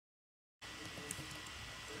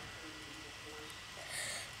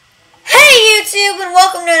YouTube, and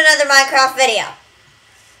welcome to another Minecraft video.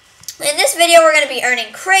 In this video, we're going to be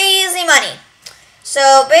earning crazy money.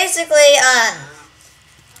 So basically, I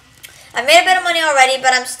made a bit of money already,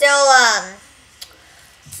 but I'm still,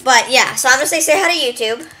 but yeah. So I'm going to say hi to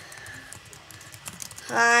YouTube.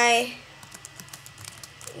 Hi,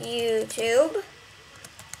 YouTube.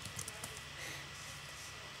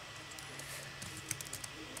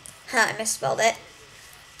 I misspelled it.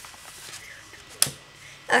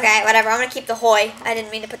 Okay, whatever. I'm going to keep the hoy. I didn't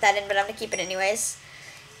mean to put that in, but I'm going to keep it anyways.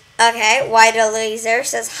 Okay, White Laser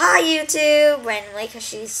says, hi, YouTube, randomly, because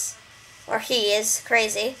she's, or he is,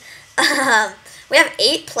 crazy. We have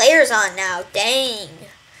 8 players on now. Dang.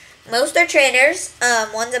 Most are trainers.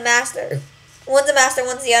 One's a master. One's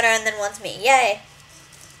the owner, and then one's me. Yay.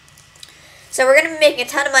 So we're going to be making a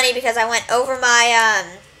ton of money because I went over my,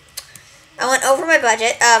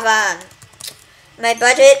 budget of, my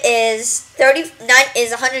budget is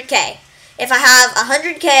 100K. If I have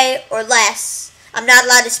 100K or less, I'm not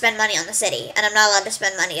allowed to spend money on the city, and I'm not allowed to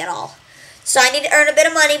spend money at all. So I need to earn a bit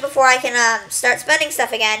of money before I can start spending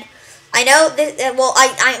stuff again. I know this. Well,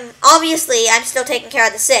 I'm still taking care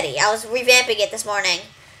of the city. I was revamping it this morning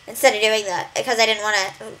instead of doing that because I didn't want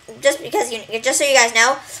to. Just so you guys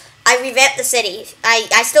know, I revamped the city.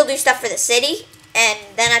 I still do stuff for the city. And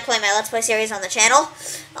then I play my Let's Play series on the channel,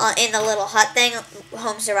 in the little hut thing,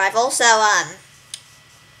 Home Survival. So,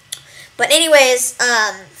 but anyways,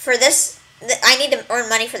 for this, I need to earn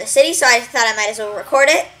money for the city, so I thought I might as well record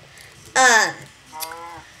it.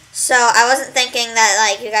 So I wasn't thinking that,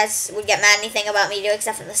 like, you guys would get mad at anything about me doing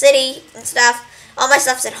stuff in the city and stuff. All my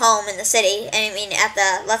stuff's at home in the city, and I mean at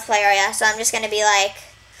the Let's Play area, so I'm just gonna be like,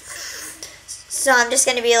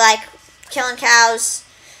 killing cows,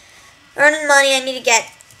 earning money. I need to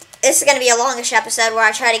get, this is going to be a longish episode where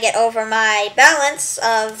I try to get over my balance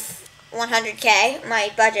of 100K,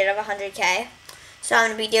 my budget of 100K. So I'm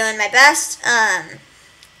going to be doing my best.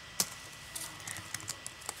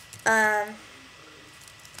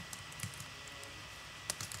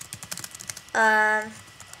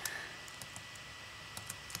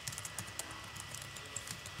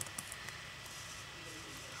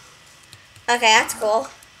 Okay, that's cool.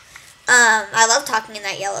 I love talking in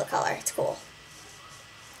that yellow color. It's cool.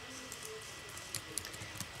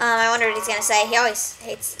 I wonder what he's going to say. He always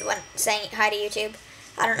hates when saying hi to YouTube.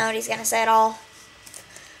 I don't know what he's going to say at all.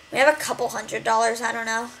 We have a couple $100. I don't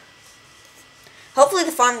know. Hopefully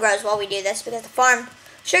the farm grows while we do this, because the farm,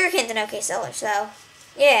 sugarcane's an okay seller, so,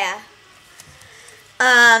 yeah.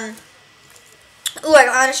 Ooh, I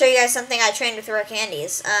want to show you guys something I trained with rare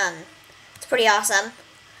candies. It's pretty awesome.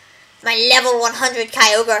 My level 100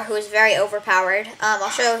 Kyogre, who is very overpowered. I'll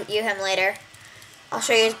show you him later. I'll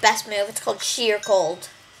show you his best move. It's called Sheer Cold.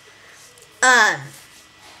 How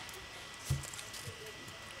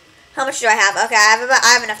much do I have? Okay, I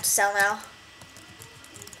have enough to sell now.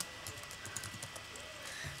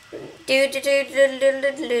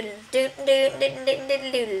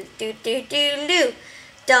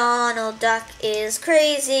 Donald Duck is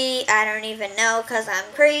crazy. I don't even know, 'cause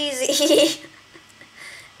I'm crazy.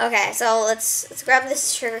 Okay, so let's grab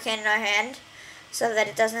this sugarcane in our hand so that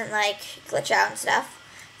it doesn't, like, glitch out and stuff.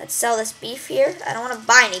 Let's sell this beef here. I don't want to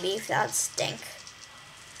buy any beef. That would stink.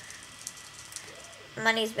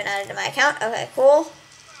 Money's been added to my account. Okay, cool.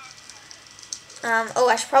 Oh,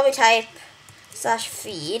 I should probably type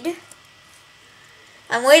 /feed.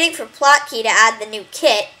 I'm waiting for Plotkey to add the new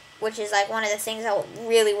kit, which is, like, one of the things I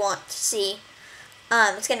really want to see.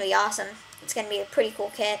 It's going to be awesome. It's going to be a pretty cool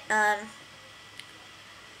kit.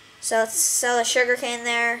 So let's sell a sugarcane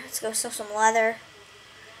there. Let's go sell some leather.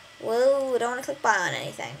 Whoa, don't want to click buy on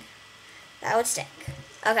anything. That would stink.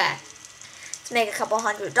 Okay. Let's make a couple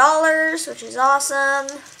 $100, which is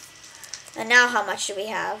awesome. And now how much do we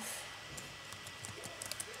have?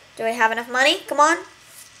 Do we have enough money? Come on.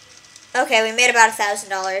 Okay, we made about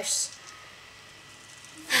 $1,000.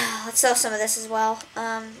 Let's sell some of this as well.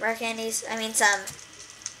 Rare candies. I mean, some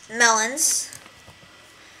melons.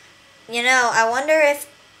 You know, I wonder if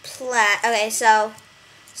okay, so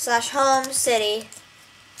 /home city.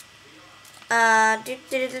 Okay,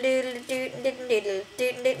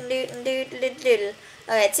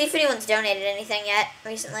 let's see if anyone's donated anything yet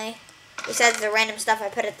recently. Besides the random stuff I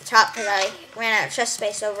put at the top because I ran out of chest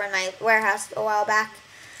space over in my warehouse a while back.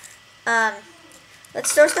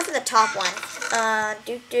 Let's store stuff in the top one.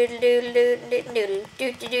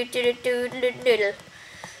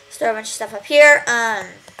 Store a bunch of stuff up here.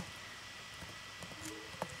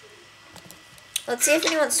 Let's see if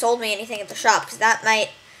anyone sold me anything at the shop, because that might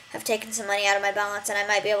have taken some money out of my balance, and I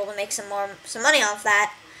might be able to make some money off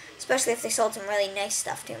that, especially if they sold some really nice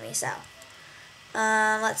stuff to me. So,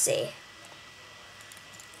 let's see.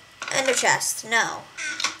 Ender chest, no.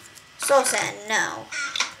 Soul sand, no.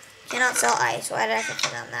 Cannot sell ice. Why did I click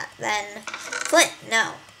on that? Then flint,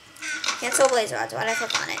 no. Can't sell blaze rods. Why did I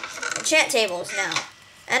click on it? Enchant tables, no.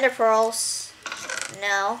 Ender pearls,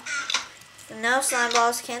 no. No slime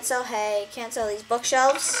balls. Can't sell hay. Can't sell these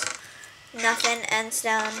bookshelves. Nothing.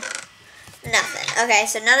 Endstone. Nothing. Okay,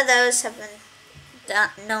 so none of those have been done.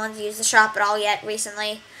 No one's used the shop at all yet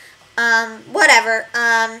recently. Whatever.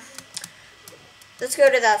 Let's go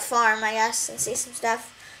to the farm, I guess, and see some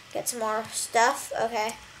stuff. Get some more stuff.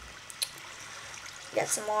 Okay. Get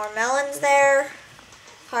some more melons there.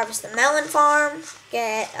 Harvest the melon farm.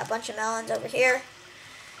 Get a bunch of melons over here.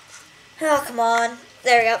 Oh, come on.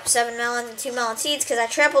 There we go. 7 melons and 2 melon seeds because I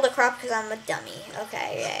trampled a crop because I'm a dummy.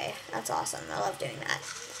 Okay, yay. That's awesome. I love doing that.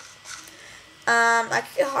 I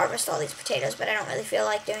could harvest all these potatoes, but I don't really feel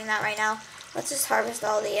like doing that right now. Let's just harvest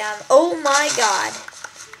all the, oh my god.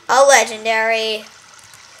 A legendary.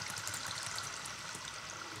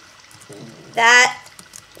 That.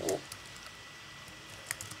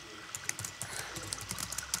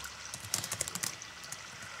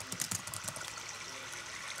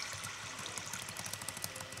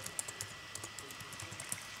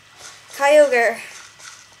 Kyogre.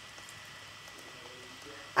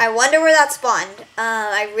 I wonder where that spawned.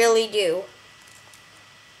 I really do.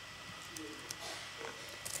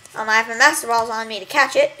 I have my Master Balls on me to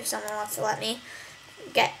catch it, if someone wants to let me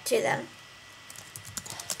get to them.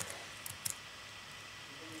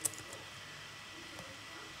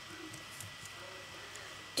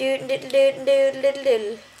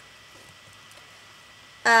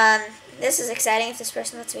 This is exciting if this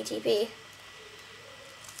person lets me TP.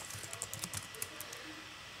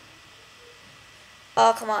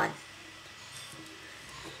 Oh, come on.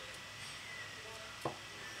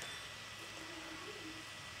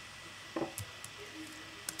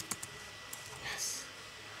 Yes.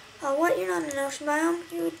 Oh, what? You're not in an ocean biome?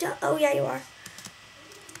 You don't. Oh, yeah, you are.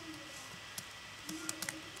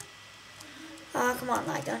 Oh, come on,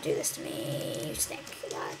 lag. Don't do this to me. You stink.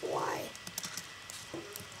 Lag, why?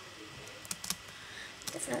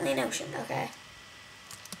 Definitely an ocean. Okay.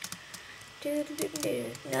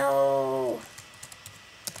 No.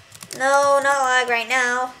 No, not lag right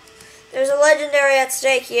now. There's a legendary at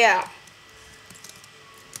stake, yeah.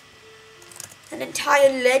 An entire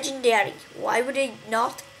legendary. Why would I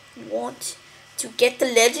not want to get the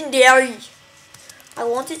legendary? I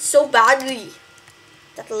want it so badly.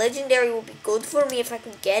 That legendary will be good for me if I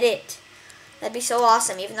can get it. That'd be so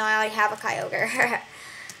awesome, even though I already have a Kyogre.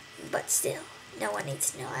 But still, no one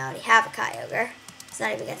needs to know I already have a Kyogre. It's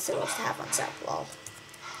not even against the rules to have one, so lol.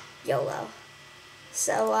 YOLO.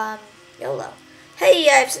 So, YOLO. Hey,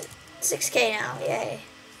 I have 6K now. Yay.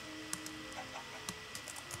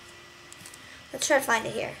 Let's try to find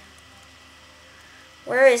it here.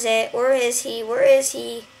 Where is it? Where is he? Where is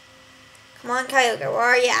he? Come on, Kyogre. Where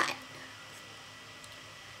are you at?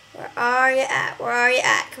 Where are you at? Where are you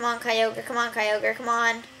at? Come on, Kyogre. Come on, Kyogre. Come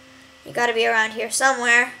on. You gotta be around here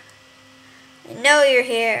somewhere. I know you're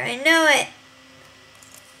here. I know it.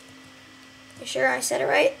 You sure I said it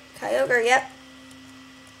right? Kyogre, yep.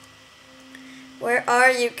 Where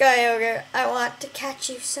are you, Kyogre? I want to catch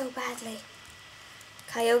you so badly.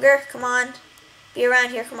 Kyogre, come on. Be around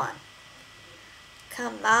here, come on.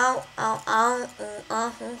 Come out.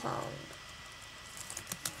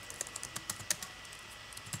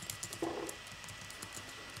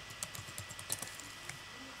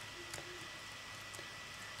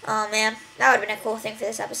 Oh man, that would have been a cool thing for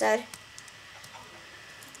this episode.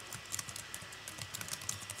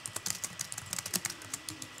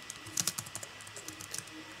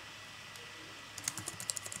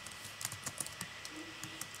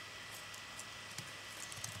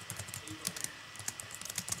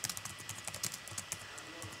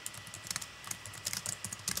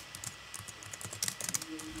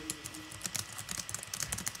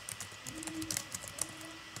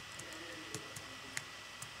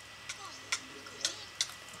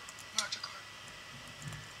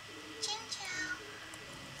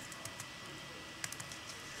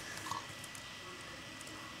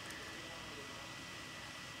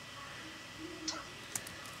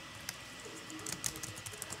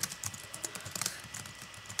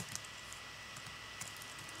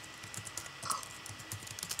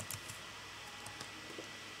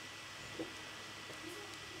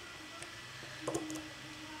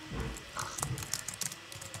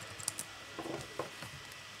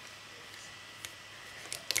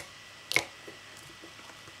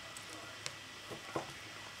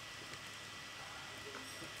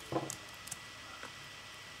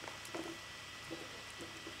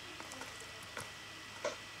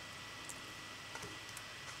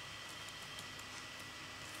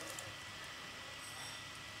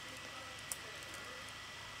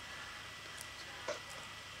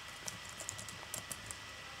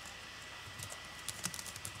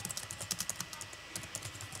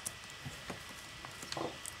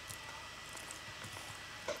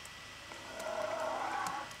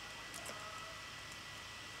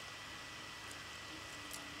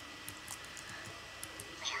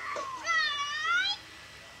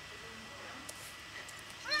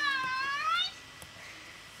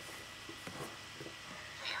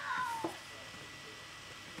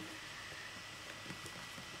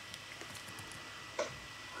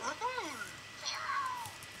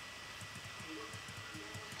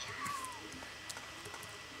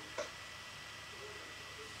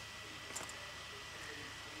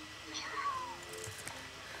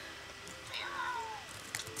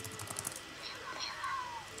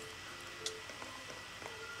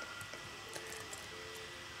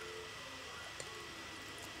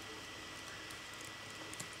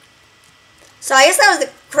 So I guess that was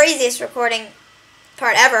the craziest recording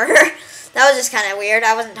part ever. That was just kind of weird.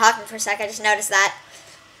 I wasn't talking for a sec. I just noticed that.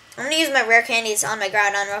 I'm going to use my rare candies on my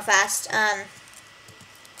Groudon real fast.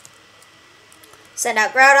 Send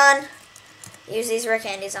out Groudon. Use these rare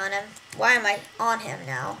candies on him. Why am I on him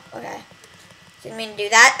now? Okay. Didn't mean to do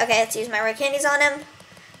that. Okay, let's use my rare candies on him.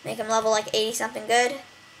 Make him level like 80 something good.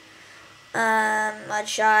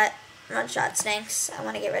 Mudshot. Mudshot stinks. I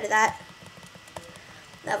want to get rid of that.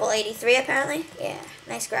 Level 83 apparently. Yeah,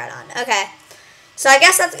 nice Groudon. Okay. So I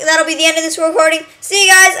guess that'll be the end of this recording. See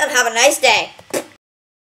you guys and have a nice day.